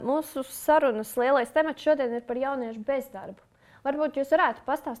Mūsu sarunas lielais temats šodien ir par jauniešu bezdarbu. Varbūt jūs varētu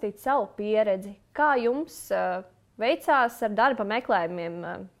pastāstīt savu pieredzi, kā jums veicās ar darba meklējumiem,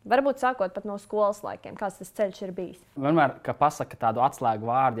 varbūt sākot pat no skolas laikiem, kāds tas ceļš ir bijis? Vienmēr, kad pasaka tādu atslēgu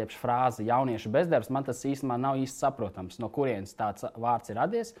vārdu, jeb frāzi jauniešu bezdarbs, man tas īstenībā nav īsti saprotams, no kurienes tāds vārds ir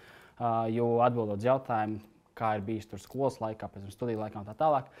radies, jo atbildot uz jautājumu, kā ir bijis tur skolas laikā, pēc tam studiju laikā un tā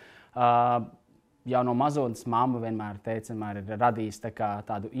tālāk. Jau no mazotnes mamma vienmēr ir radījusi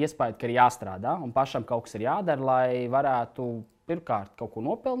tādu iespēju, ka ir jāstrādā un pašam kaut kas ir jādara, lai varētu pirmkārt kaut ko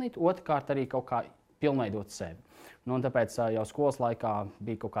nopelnīt, otrkārt arī kaut kā pilnveidot sevi. Nu, tāpēc jau skolas laikā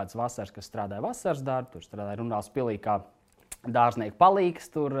bija kaut kāds vasaras, kas strādāja vasaras darbu, tur strādāja Runāls pilī kā dārznieku palīgs,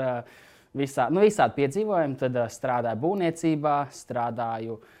 tur visādi piedzīvojumi, tad strādāju būvniecībā,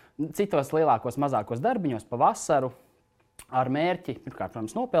 strādāju citos lielākos, mazākos darbiņos pa vasaru ar mērķi, pirmkārt,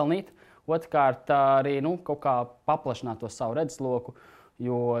 protams, nopelnīt, otrkārt arī kaut kā paplašināt to savu redzesloku,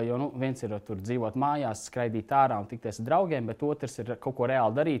 jo viens ir tur dzīvot mājās, skraidīt ārā un tikties ar draugiem, bet otrs ir kaut ko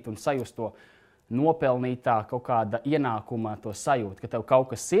reāli darīt un sajust to nopelnītā kaut kāda ienākuma to sajūtu, ka tev kaut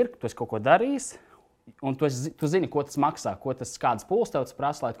kas ir, tu esi kaut ko darījis, un tu zini, ko tas maksā, kādas pūles tev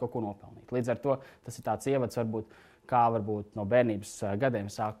prasa, lai tu kaut ko nopelnītu. Līdz ar to tas ir tāds ievads, kā varbūt no bērnības gadiem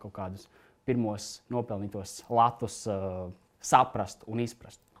sāk kaut kādus pirmos nopelnītos latus saprast un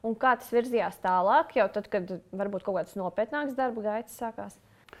izprast. Un kā tas virzījās tālāk, jau tad, kad varbūt kaut kāds nopietnāks darba gaitas sākās?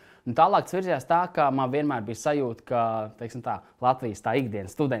 Tālāk tas virzījās tā, ka man vienmēr bija sajūta, ka Latvijas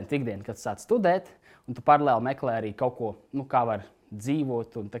studenta ikdiena, kad tu sāc studēt, un tu paralēli meklē arī kaut ko, kā var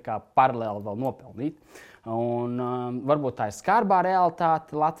dzīvot un paralēli vēl nopelnīt. Un, varbūt tā ir skarbā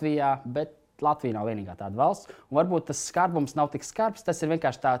realitāte Latvijā, bet Latvija nav vienīgā tāda valsts. Un varbūt tas skarbums nav tik skarbs, tas ir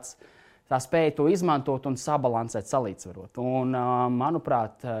vienkārši tā spēja to izmantot un sabalansēt, salīdzvarot. Un,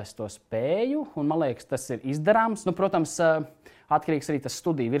 manuprāt, es to spēju, un man liekas, tas ir izdarāms. Protams, atkarīgs arī tas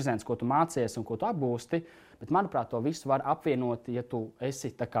studiju virziens, ko tu mācies un ko tu apgūsti, bet, manuprāt, to visu var apvienot, ja tu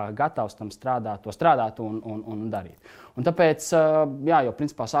esi gatavs tam strādāt un darīt. Un tāpēc, jau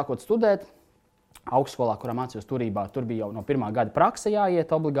principā sākot studēt, augstskolā, kurā mācījos turībā, tur bija jau no pirmā gada prakse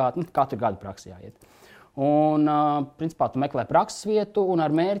jāiet obligāti, katru gadu prakse jāiet. Un, principā, tu meklē prakses vietu un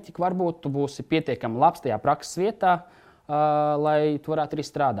ar mērķi, ka varbūt tu būsi pietiekami labs tajā prakses vietā, lai tu varētu arī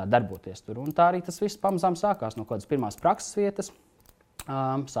strādāt, darboties tur. Un tā arī tas viss pamazām sākās no kādas pirmās prakses vietas,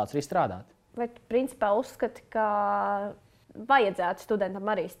 sāc arī strādāt. Vai tu, principā, uzskati, ka vajadzētu studentam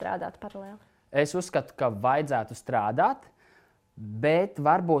arī strādāt paralēli? Es uzskatu, ka vajadzētu strādāt, bet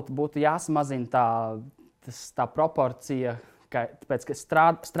varbūt būtu jāsamazina tā proporcija, ka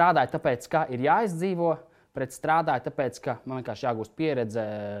strādāju tāpēc, ka ir jāizdzīvo, pret strādāju tāpēc, ka man vienkārši jāgūst pieredze,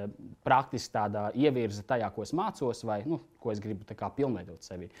 praktiski tāda ievirze tajā, ko es mācos, vai ko es gribu pilnveidot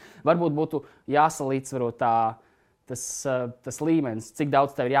sevi. Varbūt būtu jāsalīdzvaro tas līmenis, cik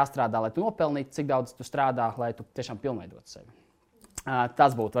daudz tev ir jāstrādā, lai tu nopelnītu, cik daudz tu strādā, lai tu tiešām pilnveidot sevi.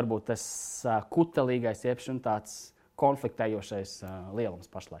 Tas būtu varbūt tas kutelīgais, jeb tāds konfliktējošais lielums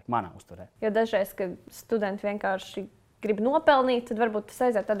pašlaik manā uzturē. Jo dažreiz, kad studenti vienkārši grib nopelnīt, tad varbūt tas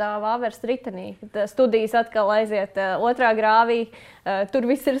aiziet tādā vāveres ritenī. Tad studijas atkal aiziet otrā grāvī, tur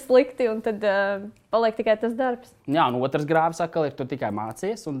viss ir slikti, un tad paliek tikai tas darbs. Jā, un otrs grāvis atkal ir, tu tikai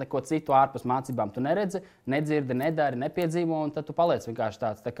mācies, un neko citu ārpus mācībām tu neredzi, nedzirdi, nedari, nepiedzīvo, un tad tu paliec vienkārši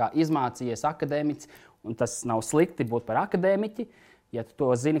tāds tā kā izmācījies akadēmiķis, un tas nav slikti būt par akadēmiķi, ja tu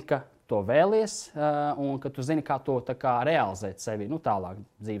to zini, ka to vēlies, un ka tu zini, kā to realizēt sevi tālāk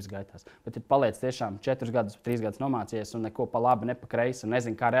dzīves gaitās. Bet ja paliec tiešām 4 gadus, 3 gadus nomācījies un neko pa labi, ne pa kreisi, un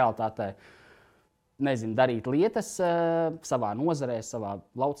nezinu, kā realitātē darīt lietas savā nozarē, savā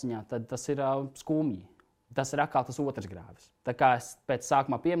lauciņā, tad tas ir skumji. Tas ir atkal tas otrs grāvis. Tā kā es pēc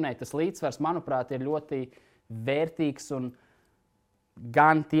sākumā pieminēju, tas līdzsvars, manuprāt, ir ļoti vērtīgs un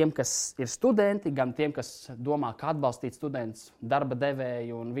gan tiem, kas ir studenti, gan tiem, kas domā, kā atbalstīt studentus, darba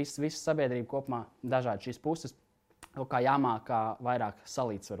devēju un visu sabiedrību kopumā, dažādi šīs puses, kā jāmāk vairāk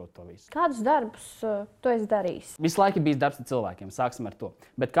salīdzvarot to visu. Kādus darbus tu esi darījis? Visu laiku bija darbs ar cilvēkiem, sāksim ar to.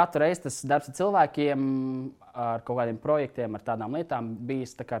 Bet katru reizi tas darbs ar cilvēkiem, ar kaut kādiem projektiem, ar tādām lietām,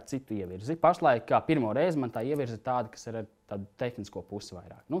 bijis ar citu ievirzi. Pašlaik pirmo reizi man tā ievirze ir tāda, kas ir ar tādu tehnisko pusi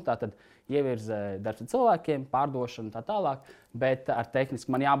vairāk. Tātad ievirze darbs ar cilvēkiem, pārdošana un tā tālāk, bet ar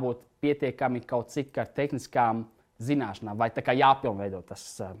tehnisku man jābūt pietiekami kaut cik ar tehniskām zināšanām, vai tā kā jāpilnveido tas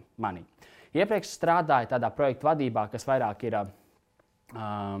manī. Iepriekš strādāju tādā projektu vadībā, kas vairāk ir,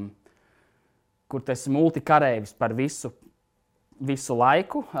 kur tas multikarējums par visu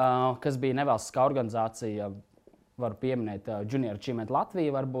laiku, kas bija nevalstiskā organizācija, varu pieminēt Junior Achievement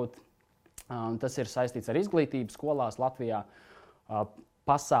Latvija varbūt. Tas ir saistīts ar izglītību skolās Latvijā.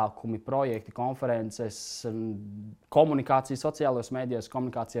 pasākumi, projekti, konferences, komunikācija sociālajos mēdījos,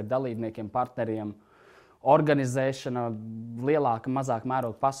 komunikācija ar dalībniekiem, partneriem, organizēšana, lielāka, mazāka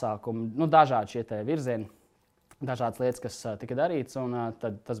mēroga pasākumi, dažādi šie virzieni, dažādas lietas, kas tika darītas.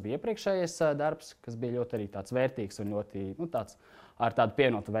 Tad tas bija iepriekšējais darbs, kas bija ļoti arī tāds vērtīgs un ļoti tāds ar tādu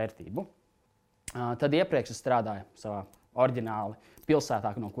pievienotu vērtību. Tad iepriekš es strādāju savā oriģināli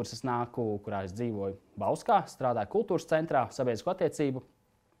pilsētā, no kuras es nāku, kurā es dzīvoju Bauskā. Strādāju kultūras centrā, sabiedrisko attiecību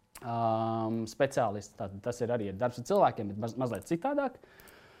speciālists. Tas ir arī darbs ar cilvēkiem, bet mazliet citādāk.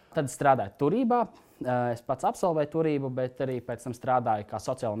 Tad strādāju turībā. Es pats absolvēju turību, bet arī pēc tam strādāju kā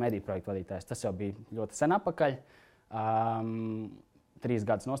sociālo mediju projektu vadītājs. Tas jau bija ļoti sen atpakaļ. 3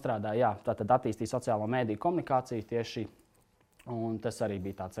 gadus nostrādāju, tātad attīstīju sociālo mediju komunikāciju tieši. Un tas arī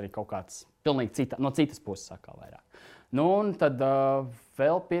bija tāds arī kaut kāds pilnīgi no citas puses atkal vairāk. Un tad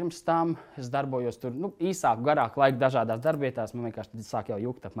vēl pirms tam es darbojos tur īsāku, garāku laiku dažādās darbvietās. Man vienkārši sāk jau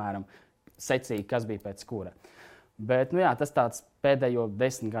jukt apmēram secīgi, kas bija pēc kura. Bet tas tāds pēdējo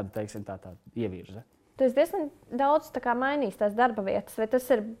 10 gadu, teiksim, tā ievirze. Tu esi diezgan daudz mainījis tās darba vietas. Vai tas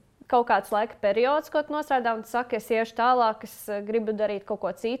ir kaut kāds laika periods, ko tu nostrādā un tu saki, es iešu tālāk, es gribu darīt kaut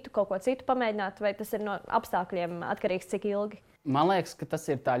ko citu pamēģināt, vai tas ir no apstākļiem atkarīgs, cik ilgi? Man liekas, ka tas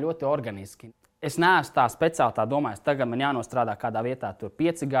ir tā ļoti organiski. Es neesmu tā speciāli tā domājis, tagad man jānostrādā kādā vietā tur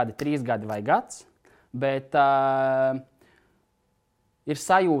 5 gadi, 3 gadi vai gads, bet ir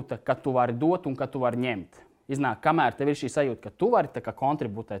sajūta, ka tu vari dot un ka tu vari ņemt. Iznāk, kamēr tev ir šī sajūta, ka tu vari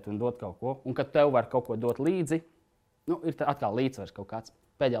kontributēt un dot kaut ko, un ka tev var kaut ko dot līdzi, ir atkal līdzsvars kaut kāds.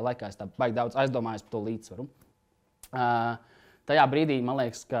 Pēdējā laikā es tā baigi daudz aizdomājos par to līdzsvaru. Tajā brīdī man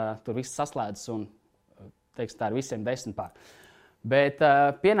liekas, ka tur viss saslēdzas un tā ir visiem 10 pār. Bet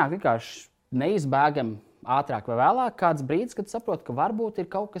pienāk vienkārši neizbēgami ātrāk vai vēlāk kāds brīdis, kad saproti, ka varbūt ir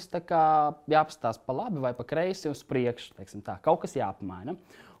kaut kas jāpastāsta pa labi vai pa kreisi uz priekšu. Kaut kas jāpamaina.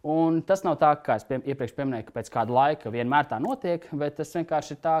 Un tas nav tā, kā es iepriekš pieminēju, ka pēc kāda laika vienmēr tā notiek, bet tas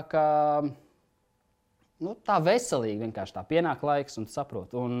vienkārši ir tā, ka tā veselīgi vienkārši tā pienāk laiks un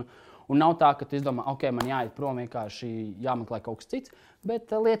saproti. Un nav tā, ka tu izdomā, ok, man jāiet prom, vienkārši jāmeklē kaut kas cits,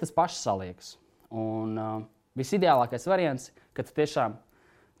 bet lietas pašas saliekas. Un visideālākais variants, ka tu tiešām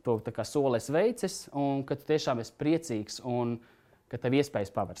to soli esi veicis un ka tu tiešām esi priecīgs un ka tev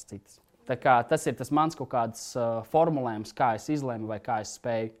iespējas pavērst citas. Tas ir tas mans kaut kāds formulējums, kā es izlēmu vai kā es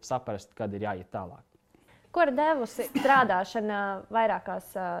spēju saprast, kad ir jāiet tālāk. Ko ir devusi strādāšana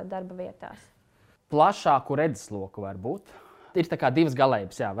vairākās darba vietās? Plašāku redzesloku var būt. Ir divas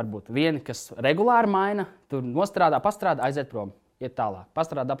galējības. Varbūt viena, kas regulāri maina, tur nostrādā, pastrādā, aiziet prom, iet tālāk.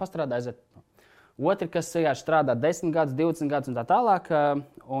 Pastrādā, aiziet prom. Otri, kas vienkārši strādā 10 gadus, 20 gadus un tā tālāk,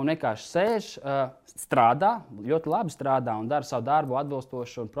 un vienkārši sēž, strādā, ļoti labi strādā un dara savu darbu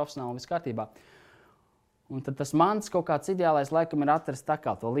atbilstoši un profesionāli un viss kārtībā. Un tad tas mans kaut kāds ideālais laikam ir atrast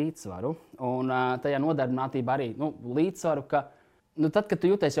to līdzsvaru. Un tajā nodarbinātībā arī līdzsvaru, ka tad, kad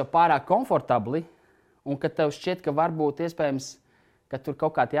tu jūties jau pārāk komfortabli un ka tev šķiet, ka varbūt iespējams, ka tur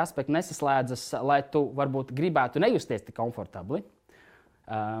kaut kādi aspekti nesaslēdzas, lai tu varbūt gribētu nejusties tik komfortabli,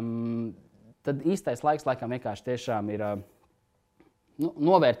 tad īstais laiks laikam vienkārši tiešām ir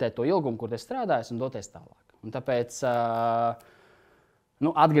novērtēt to ilgumu, kur es strādāju, un doties tālāk. Un tāpēc,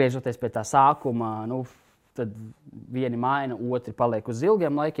 atgriežoties pie tā sākuma, tad vieni maina, otri paliek uz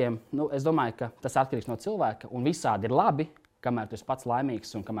ilgiem laikiem. Es domāju, ka tas atkarīgs no cilvēka, un visādi ir labi, kamēr tu esi pats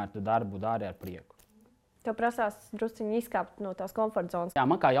laimīgs un kamēr tu darbu dari ar prieku. Tev prasās drusciņi izkāpt no tās komforta zonas. Jā,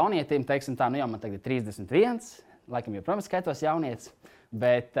 man kā jaunietim, teiksim tā, jau man tagad ir 31, laikam joprojām skaitos jaunietis,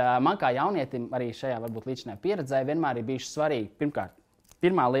 bet man kā jaunietim arī šajā varbūt līdzinājā pieredzē vienmēr ir bijuši svarīgi. Pirmkārt,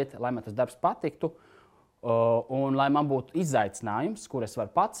 pirmā lieta, lai man tas darbs patiktu un lai man būtu izaicinājums, kur es varu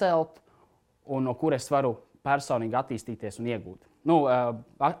pacelt un no kur es varu personīgi attīstīties un iegūt.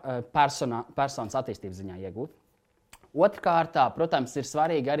 Personas attīstības ziņā iegūt. Otrkārt, protams, ir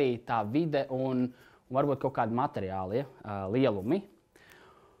svarīgi arī tā vide un varbūt kaut kādi materiāli, lielumi.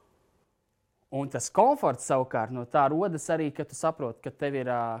 Un tas komforts savukārt no tā rodas arī, ka tu saproti,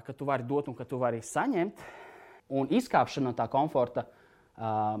 ka tu vari dot un ka tu vari saņemt. Un izkāpšana no tā komforta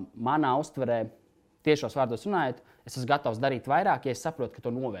manā uztverē, tiešos vārdos runājot, es esmu gatavs darīt vairāk, ja es saprotu, ka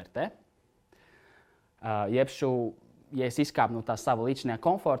to novērtē. Ja es izkāpu no tā sava līdzinājā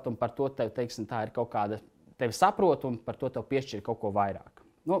komforta un par to tev, teiksim, tā ir kaut kāda, tevi saprot un par to tev piešķir kaut ko vairāk.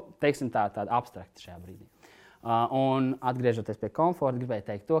 Teiksim tāda abstrakta šajā brīdī. Un atgriežoties pie komforta, gribēju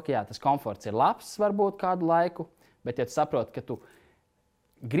teikt to, ka tas komforts ir labs varbūt kādu laiku, bet ja tu saproti, ka tu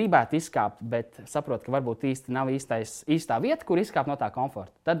gribētu izkāpt, bet saproti, ka varbūt īsti nav īstā vieta, kur izkāpt no tā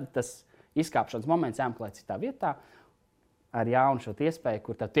komforta, tad tas izkāpšanas moments jāmeklē citā vietā ar jaunu šo iespēju,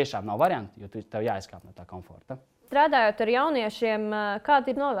 kur tev tiešām nav variantu, jo tev jāizkāp no tā komforta. strādājot ar jauniešiem,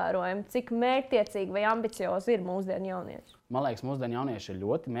 kādi ir novērojumi? Cik mērķtiecīgi vai ambiciozi ir mūsdienu jaunieši? Man liekas, mūsdienu jaunieši ir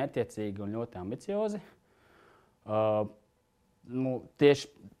ļoti mērķtiecīgi un ļoti ambiciozi. Tieši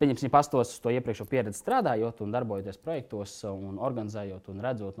pieņemsim, pastos uz to iepriekšējo pieredzi strādājot un darbojoties projektos un organizējot un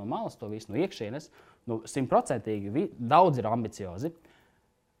redzot no malas to visu no iekšienes, 100% daudz ir ambiciozi.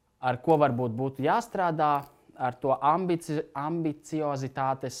 Ar ko varbūt būtu jāstrādā, ar to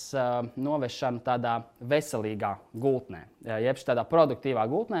ambiciozitātes novešanu tādā veselīgā gultnē, jeb tādā produktīvā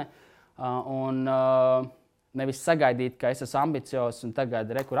gultnē. Nevis sagaidīt, ka es esmu ambiciozs un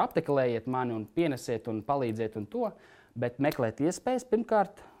tagad rekur apteklējiet mani un pienesiet un palīdziet un to, bet meklēt iespējas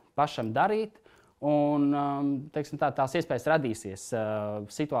pirmkārt pašam darīt. Un teiksim, tās iespējas radīsies,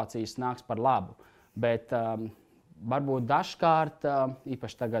 situācijas nāks par labu. Bet varbūt dažkārt,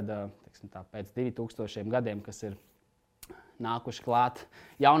 īpaši tagad, pēc 2000 gadiem, kas ir nākuši klāt,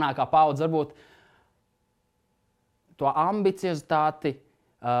 jaunākā paudze, varbūt to ambiciozitāti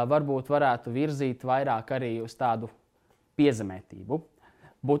varbūt varētu virzīt vairāk arī uz tādu piezemētību.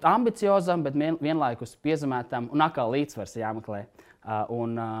 Būt ambiciozam, bet vienlaikus piezemētam, un atkal līdzsvars jāmeklē.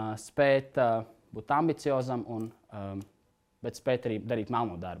 Un spēt būt ambiciozam, bet spēt arī darīt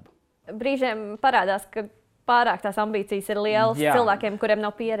melno darbu. Brīžiem parādās, ka pārāk tās ambīcijas ir lielas cilvēkiem, kuriem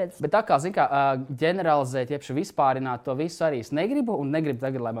nav pieredzes. Bet tā kā, ģeneralizēt, jeb vispārināt to visu arī es negribu, un negribu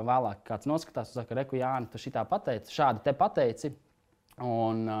tagad, lai man vēlāk kāds noskatās un saka, reku, Jāni, tu šitā pateici, šādi te pateici,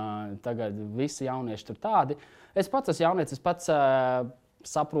 un tagad visi jaunieši tur tādi. Es pats esmu jaunietis, es pats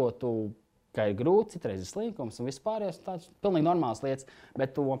saprotu, ka ir grūti, citreiz ir slinkums un vispārējais tāds pilnīgi normāls lietas,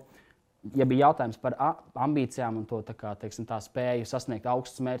 bet to, ja bija jautājums par ambīcijām un to tā spēju sasniegt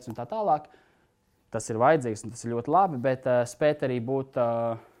augstus mērķus un tā tālāk, tas ir vajadzīgs un tas ir ļoti labi, bet spēt arī būt,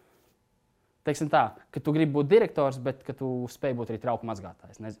 ka tu gribi būt direktors, bet ka tu spēj būt arī trauku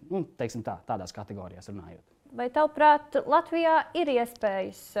mazgātājs. Tādās kategorijās runājot. Vai tavuprāt, Latvijā ir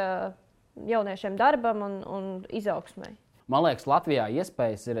iespējas jauniešiem darbam un izaugsmai? Man liekas, Latvijā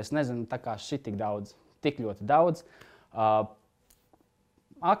iespējas ir, es nezinu, tā kā šitik daudz, tik ļoti daudz.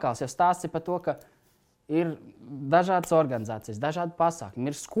 Akāls jau stāsts ir par to, ka ir dažādas organizācijas, dažādi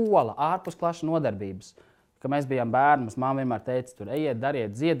pasākumi, ir skola, ārpusklašu nodarbības. Kad mēs bijām bērni, mums mamma vienmēr teica, tur ejiet,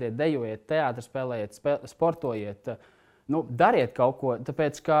 dariet, dziediet, dejojiet, teātri spēlējiet, sportojiet, dariet kaut ko,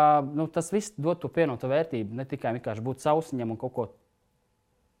 tāpēc, ka tas viss dod to pievienoto vērtību, ne tikai vienkārši būt sausiņam un kaut ko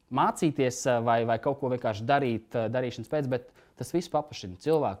mācīties vai kaut ko vienkārši darīt, darīšanas pēc, bet tas viss paplašina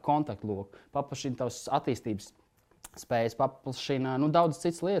cilvēku kontaktloku, paplašina tavas attīstības spējas, paplašina daudzas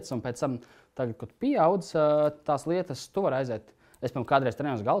citas lietas, un pēc tam, tagad, kad pieaudz tās lietas, tu vari aiziet. Es pirms kādreiz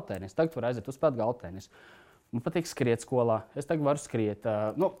trenējos galtēnis, tagad var aiziet uz pat galtēnis. Man patīk skriet skolā, es tagad varu skriet.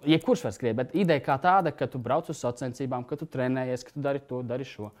 Jebkurš var skriet, bet ideja kā tāda, ka tu brauc uz sacensībām, ka tu trenējies, ka tu dari to, dari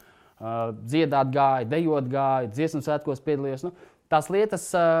šo. Dziedāt gāji, dejot gāji, dziesmu svētkos piedalījos. Tās lietas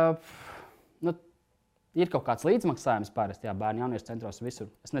ir kaut kāds līdzmaksājums parasti, bērnu jauniešu centros visur.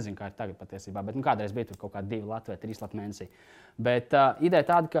 Es nezinu, kā ir tagad patiesībā, bet kādreiz bija tur kaut kādi 2 lati vai 3 lati mēnesī. Bet ideja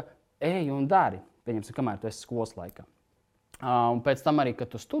tāda, ka ej un dari, pieņemsim, kamēr tu esi skolas laikā. Un pēc tam arī,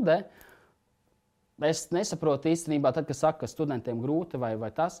 kad tu studē, es nesaprotu īstenībā, tad, kad saka, ka studentiem grūti vai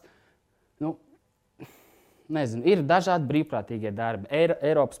tas, nezinu, ir dažādi brīvprātīgie darbi,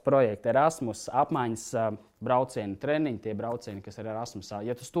 Eiropas projekti, Erasmus, apmaiņas braucieni, treniņi, tie braucieni, kas ir Erasmusā.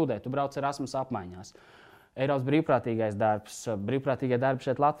 Ja tu studē, tu brauc Erasmus apmaiņās. Eiropas brīvprātīgais darbs, brīvprātīgie darbi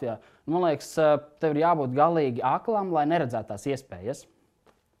šeit Latvijā. Man liekas, tev ir jābūt galīgi aklam, lai neredzētu tās iespējas.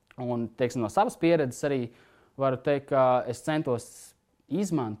 Un, no savas pieredzes arī varu teikt, ka es centos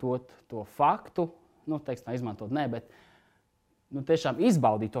izmantot to faktu, izmantot ne, bet tiešām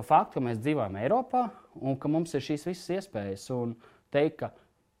izbaudīt to faktu, ka mēs dzīvojam Eiropā un ka mums ir šīs visas iespējas. Un teikt, ka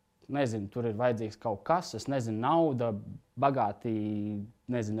tur ir vajadzīgs kaut kas, es nezinu, nauda, bagāti,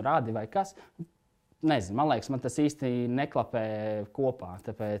 rādi vai kas. Nezinu, man liekas, man tas īsti neklapē kopā.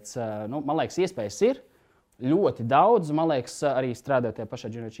 Tāpēc, man liekas, iespējas ir ļoti daudz. Man liekas, arī strādājot tajā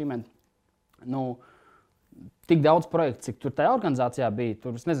pašā Junior Achievement, tik daudz projektu, cik tur tajā organizācijā bija.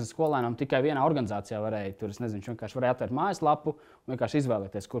 Tur, es nezinu, skolēnam tikai vienā organizācijā varēja. Tur, es nezinu, viņš vienkārši varēja atvērt mājaslapu un vienkārši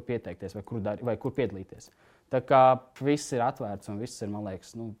izvēlēties, kur pieteikties vai kur piedalīties. Tā kā viss ir atvērts un viss ir, man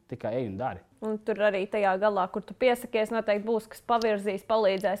liekas, tikai ej un dari. Un tur arī tajā galā, kur tu piesakies, noteikti būs, kas pavirzīs,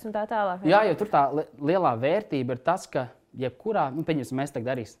 palīdzēs un tā tālāk. Jā, jo tur tā lielā vērtība ir tas, ka jebkurā, pieņemsim, mēs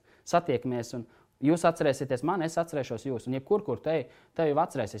tagad arī satiekamies un jūs atcerēsieties mani, es atcerēšos jūs. Un jebkur, kur tev jau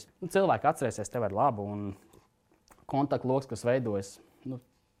atcerēsies, cilvēki atcerēsies tev ar labu un kontaktloks, kas veidojas.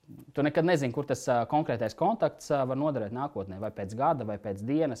 Tu nekad nezini, kur tas konkrētais kontakts var noderēt nākotnē, vai pēc gada, vai pēc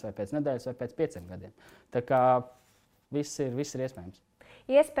dienas, vai pēc nedēļas, vai pēc 5 gadiem. Tā kā viss ir iespējams.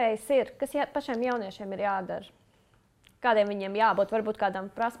 Iespējas ir, kas pašiem jauniešiem ir jādara, Kādiem viņiem jābūt, varbūt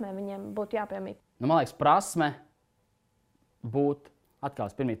kādām prasmēm viņiem būtu jāpiemīt? Nu, man liekas, prasme būt, atkal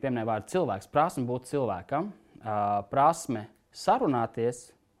es pirmīt pieminēju vārdu cilvēks, prasme būt cilvēkam, prasme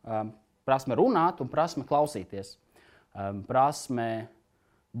sarunāties, prasme runāt un prasme klausīties, prasme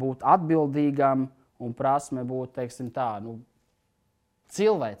būt atbildīgam un prasme būt, teiksim tā,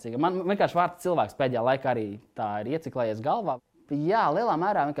 cilvēcīgam. Man vienkārši vārds cilvēks pēdējā laikā arī tā ir ieciklējies galvā. Jā, lielā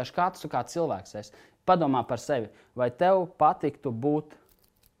mērā vienkārši kāds tu kā cilvēks esi. Padomā par sevi, vai tev patiktu būt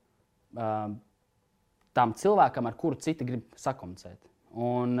tam cilvēkam, ar kuru citi grib sakomunicēt.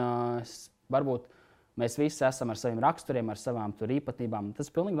 Un varbūt mēs visi esam ar saviem raksturiem, ar savām īpatnībām. Tas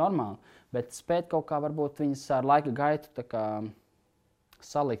ir pilnīgi normāli, bet spēt kaut kā varbūt viņas ar laika gaitu tā kā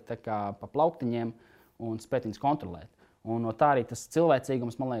salikt tā kā pa plauktiņiem un spēt viņas kontrolēt. Un no tā arī tas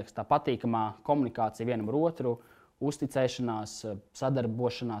cilvēcīgums, man liekas, tā patīkamā komunikācija vienam ar otru, uzticēšanās,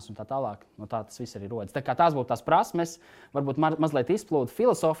 sadarbošanās un tā tālāk. No tā tas viss arī rodas. Tā kā tās būtu tās prasmes, varbūt mazliet izplūdu,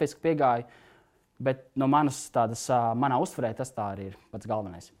 filozofiski piegāju, bet no manas tādas, manā uztverē tas tā arī ir pats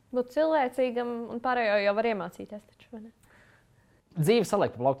galvenais. Būt cilvēcīgam un pārējo jau var iemācīties taču, vai ne? Dzīve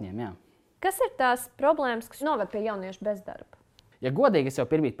saliek pa plaukņiem, jā. Kas ir tās problēmas, kas noved pie jauniešu bezdarba? Ja godīgi, es jau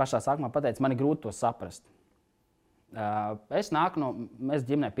pirmīt pašā sākumā pateicu, man ir grūti to saprast. Es nāku mēs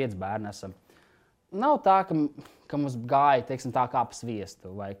ģimenē 5 bērni esam. Nav tā, ka mums gāja, teiksim, tā kā pa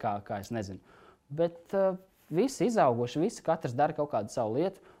sviestu vai kā es nezinu. Bet visi izauguši, katrs dara kaut kādu savu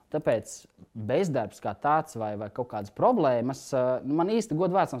lietu. Tāpēc bezdarbs kā tāds vai kaut kādas problēmas, man īsti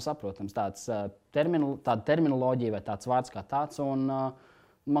godvārds nav saprotams. Tāda terminoloģija vai tāds vārds kā tāds, un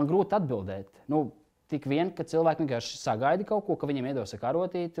man grūti atbildēt. Tik vien, ka cilvēki vienkārši sagaida kaut ko, ka viņiem iedos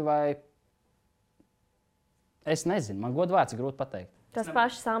karotīti vai... Es nezinu, man godvārds ir grūti pateikt. Tas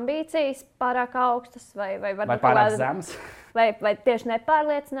pašas ambīcijas pārāk augstas vai pārāk zemes. Vai tieši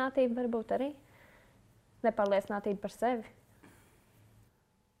nepārliecinātība varbūt arī? Nepārliecinātība par sevi?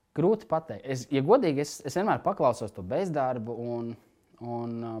 Grūti pateikt. Ja godīgi, es vienmēr paklausos to bezdarbu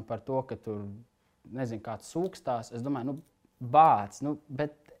un par to, ka tur, nezinu, kāds sūkstās. Es domāju, bāc,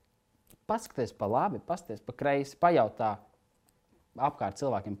 bet paskaties pa labi, paskaties pa kreisi, pajautā apkārt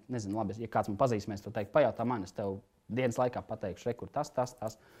cilvēkiem, nezinu, labi, ja kāds man pazīstams, to teikt, pajautā man, es tev dienas laikā pateikšu, re, kur tas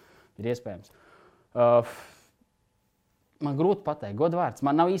ir iespējams. Man grūti pateikt, godvārds,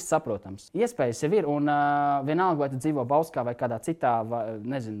 man nav īsti saprotams. Iespējas jau ir, un vienalga, vai tu dzīvo Bauskā vai kādā citā,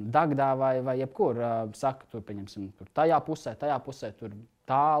 nezinu, Dagdā vai jebkur, saka, tur, pieņemsim, tur tajā pusē, tur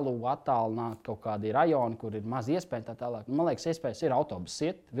tālu, attālināt kaut kādi rajoni, kur ir maz iespēja tā tālāk. Man liekas, iespējas ir, autobus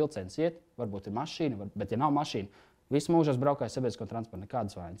iet, vilciens iet, varbūt ir mašīna, bet ja nav mašīna, visu mūžu es braukāju sabiedrisko transportu,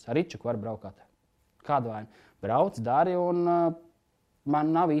 nekādas vainas. Ar Ričuku var braukāt. Kādu vainu? Brauc, dari, un man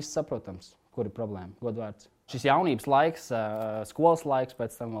nav īsti saprotams, kur ir problēma, godvārds. Šis jaunības laiks, skolas laiks,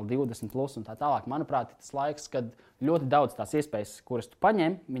 pēc tam vēl 20 plus un tā tālāk, manuprāt, ir tas laiks, kad ļoti daudz tās iespējas, kuras tu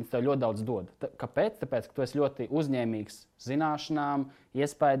paņem, viņas tev ļoti daudz dod. Kāpēc? Tāpēc, ka tu esi ļoti uzņēmīgs zināšanām,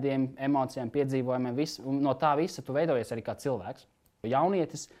 iespaidiem, emocijām, piedzīvojumiem, un no tā visa tu veidojies arī kā cilvēks.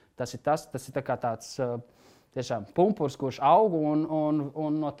 Jaunietis, tas ir tā kā tāds tiešām pumpurs, kurš aug,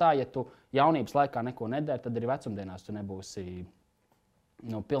 un no tā, ja tu jaunības laikā neko nedari, tad arī vecumdienās tu nebūsi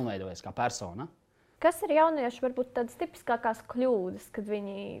pilnveidojies kā persona. Kas ir jaunieši varbūt tādas tipiskākās kļūdas, kad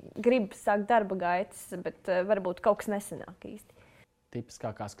viņi grib sākt darba gaitas, bet varbūt kaut kas nesanāk īsti?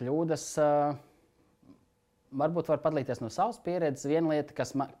 Tipiskākās kļūdas varbūt var padalīties no savas pieredzes. Viena lieta,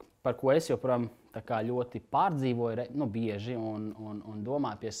 par ko es joprojām ļoti pārdzīvoju bieži un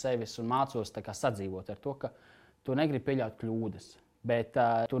domāju pie sevis un mācos sadzīvot ar to, ka tu negribi pieļaut kļūdas. Bet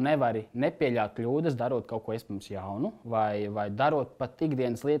tu nevari nepieļaut kļūdas, darot kaut ko iespējams jaunu vai darot pat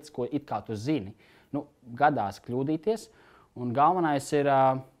ikdienas lietas, ko it kā tu zini. Gadās kļūdīties, un galvenais ir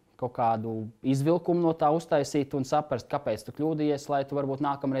kaut kādu izvilkumu no tā uztaisīt un saprast, kāpēc tu kļūdījies, lai tu varbūt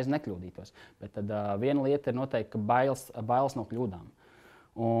nākamreiz nekļūdītos. Bet tad viena lieta ir noteikti bailes no kļūdām.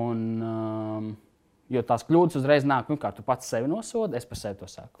 Jo tās kļūdas uzreiz nāk, kā tu pats sevi nosodi, es par sevi to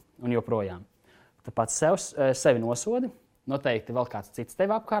saku, un joprojām. Tu pats sevi nosodi. Noteikti vēl kāds cits tevi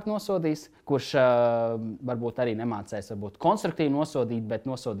apkārt nosodīs, kurš varbūt arī nemācēs konstruktīvi nosodīt, bet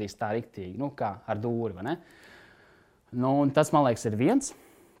nosodīs tā riktīgi, kā ar dūri, vai ne? Tas, man liekas, ir viens.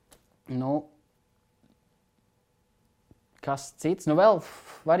 Kas cits? Vēl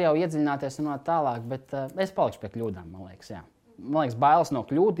var jau iedziļināties un tālāk, bet es palikšu pie kļūdām, man liekas, jā. Man liekas, bailes no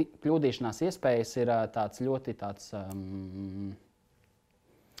kļūdīšanās iespējas ir tāds ļoti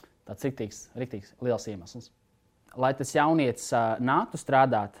riktīgs liels iemesls. Lai tas jaunietis nāktu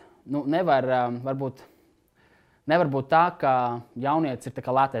strādāt, nevar būt tā, ka jaunietis ir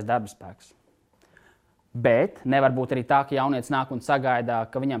lētais darba spēks. Bet nevar būt arī tā, ka jaunietis nāk un sagaida,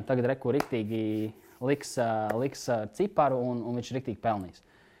 ka viņam tagad riktīgi liks ciparu un viņš riktīgi pelnīs.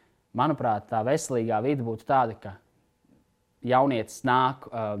 Manuprāt, tā veselīgā vide būtu tāda, ka jaunietis nāk,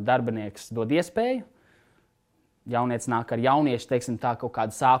 darbinieks dod iespēju, jaunietis nāk ar jauniešu, teiksim tā, kaut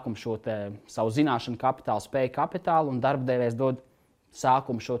kādu sākumu šo savu zināšanu kapitālu, spēju kapitālu, un darbdevējs dod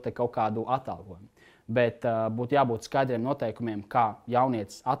sākumu šo kaut kādu atalgojumu. Bet būtu jābūt skaidriem noteikumiem, kā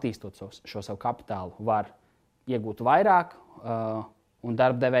jaunietis attīstot šo savu kapitālu var iegūt vairāk, un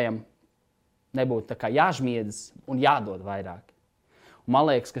darbdevējam nebūtu tā kā jāžmiedzas un jādod vairāk. Un man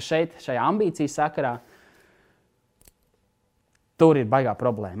liekas, ka šajā ambīcijas sakarā tur ir baigā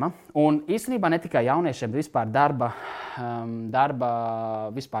problēma. Un īstenībā ne tikai jauniešiem, bet vispār darba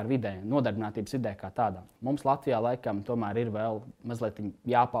vispār vidē, nodarbinātības vidē kā tādā. Mums Latvijā laikam tomēr ir vēl mazliet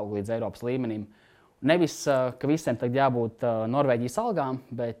jāpaug līdz Eiropas līmenim. Nevis, ka visiem tagad jābūt Norvēģijas algām,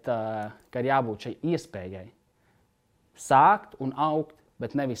 bet ka ir jābūt šai iespējai sākt un augt,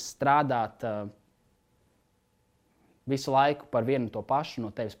 bet nevis strādāt visu laiku par vienu to pašu,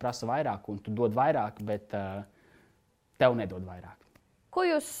 no tevis prasa vairāk, un tu dod vairāk, bet tev nedod vairāk. Ko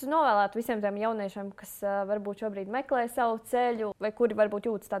jūs novēlētu visiem tiem jauniešiem, kas varbūt šobrīd meklē savu ceļu, vai kuri varbūt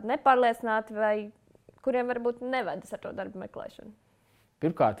jūtas tādi nepārliecināti, vai kuriem varbūt nevedas ar to darbu meklēšanu?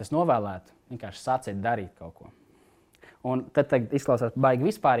 Pirmkārt, es novēlētu vienkārši sāciet darīt kaut ko. Un tad izklausās baigi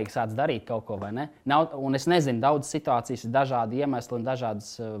vispārīgi sāc darīt kaut ko, vai ne? Un es nezinu, daudzas situācijas ir dažādi iemesli un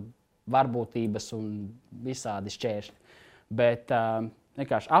dažādas varbūtības un visādi šķēršļi. Bet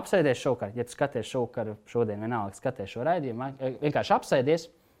vienkārši apsēdies šovakar, ja tu skaties šovakar, šodien vienalga skaties šo raidījumu, vienkārši apsēdies,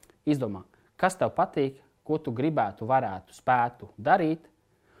 izdomā, kas tev patīk, ko tu gribētu, varētu, spētu darīt,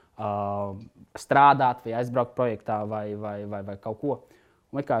 strādāt vai aizbraukt projektā vai kaut ko.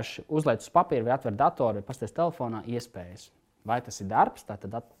 Un vienkārši uzliec uz papīra vai atver datoru vai pasties telefonā iespējas. Vai tas ir darbs,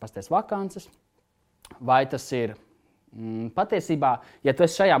 tātad pasties vakances, vai tas ir patiesībā, ja tu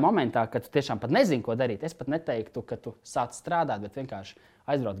esi šajā momentā, ka tu tiešām pat nezini, ko darīt, es pat neteiktu, ka tu sāc strādāt, bet vienkārši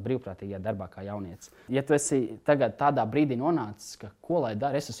aizbrauc brīvprātīgajā darbā kā jaunietis. Ja tu esi tagad tādā brīdī nonācis, ka ko lai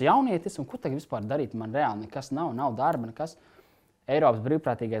dara, es esmu jaunietis, un ko tagad vispār darīt, man reāli nekas nav darba, nekas. Eiropas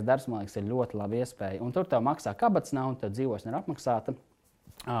brīvprātīgais darbs, man liekas, ir ļoti laba iespēja. Un tur tev maksā kabatas nav, un tev dzīvosne ir apmaksāta.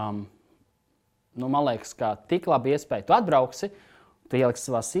 Man liekas, ka tik laba iespēja. Tu atbrauksi, tu ieliksi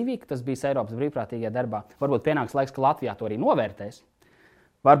savā CV, ka tas bijis Eiropas brīvprātīgajā darbā. Varbūt pienāks laiks, ka Latvijā to arī novērtēs.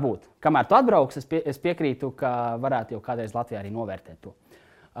 Varbūt. Kamēr tu atbrauksi, es piekrītu, ka varētu jau kādreiz Latvijā arī novērtēt to.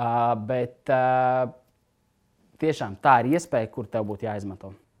 Bet tiešām tā ir iespēja, kur tev būtu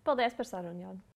jāizmanto. Paldies par sarunu, Jāni.